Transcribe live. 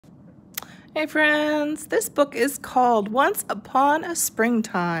Hey friends, this book is called Once Upon a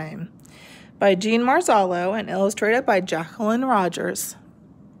Springtime by Jean Marzollo and illustrated by Jacqueline Rogers.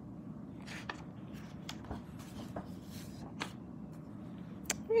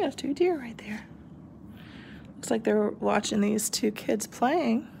 We got two deer right there. Looks like they're watching these two kids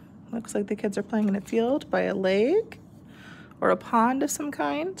playing. Looks like the kids are playing in a field by a lake or a pond of some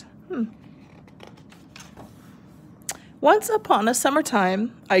kind. Once upon a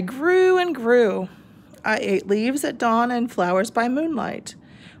summertime, I grew and grew. I ate leaves at dawn and flowers by moonlight.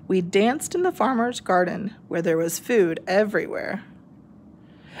 We danced in the farmer's garden where there was food everywhere.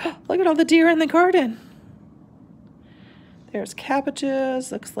 Look at all the deer in the garden. There's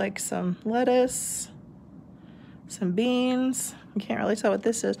cabbages, looks like some lettuce, some beans. I can't really tell what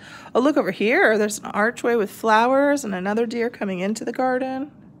this is. Oh, look over here. There's an archway with flowers and another deer coming into the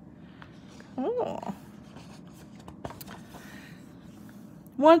garden. Oh.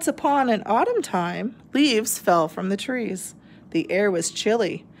 Once upon an autumn time, leaves fell from the trees. The air was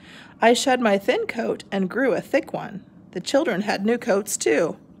chilly. I shed my thin coat and grew a thick one. The children had new coats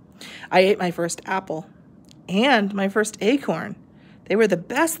too. I ate my first apple and my first acorn. They were the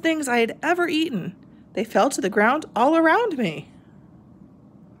best things I had ever eaten. They fell to the ground all around me.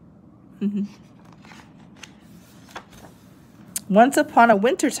 Once upon a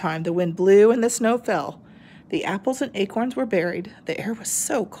winter time, the wind blew and the snow fell. The apples and acorns were buried. The air was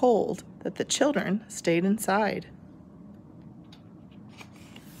so cold that the children stayed inside.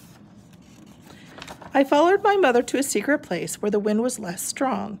 I followed my mother to a secret place where the wind was less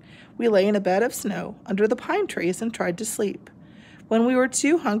strong. We lay in a bed of snow under the pine trees and tried to sleep. When we were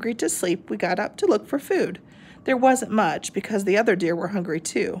too hungry to sleep, we got up to look for food. There wasn't much because the other deer were hungry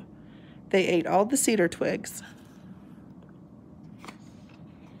too. They ate all the cedar twigs.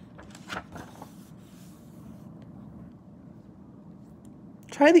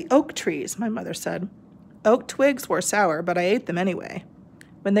 Try the oak trees, my mother said. Oak twigs were sour, but I ate them anyway.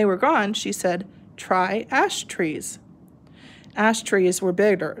 When they were gone, she said, try ash trees. Ash trees were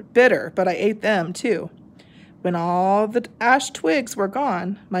bitter, but I ate them too. When all the ash twigs were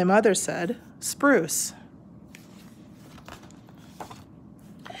gone, my mother said, spruce.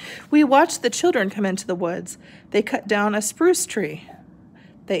 We watched the children come into the woods. They cut down a spruce tree.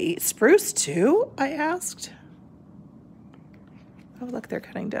 They eat spruce too? I asked. Oh, look, they're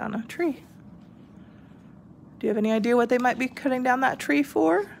cutting down a tree. Do you have any idea what they might be cutting down that tree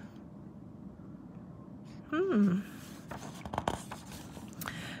for?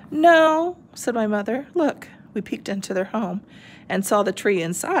 No, said my mother. Look, we peeked into their home and saw the tree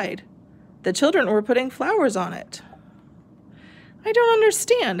inside. The children were putting flowers on it. I don't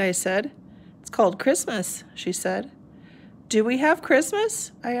understand, I said. It's called Christmas, she said. Do we have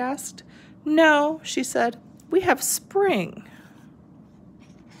Christmas? I asked. No, she said. We have spring.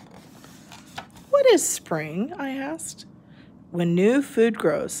 What is spring? I asked. When new food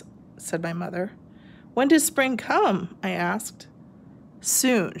grows, said my mother. When does spring come? I asked.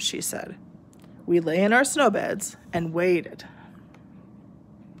 Soon, she said. We lay in our snowbeds and waited.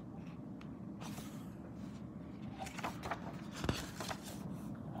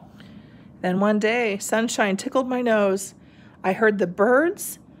 Then one day, sunshine tickled my nose. I heard the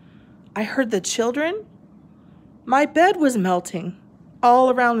birds. I heard the children. My bed was melting.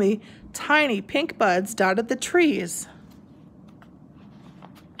 All around me, tiny pink buds dotted the trees.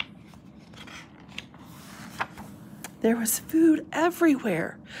 There was food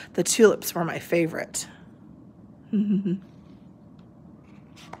everywhere. The tulips were my favorite.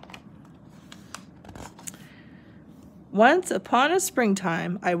 Once upon a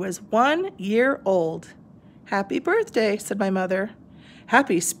springtime, I was 1 year old. Happy birthday, said my mother.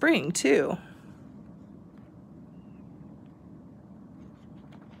 Happy spring, too.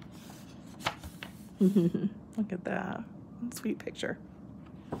 Look at that. Sweet picture.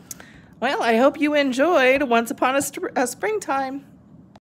 Well, I hope you enjoyed Once Upon a Springtime.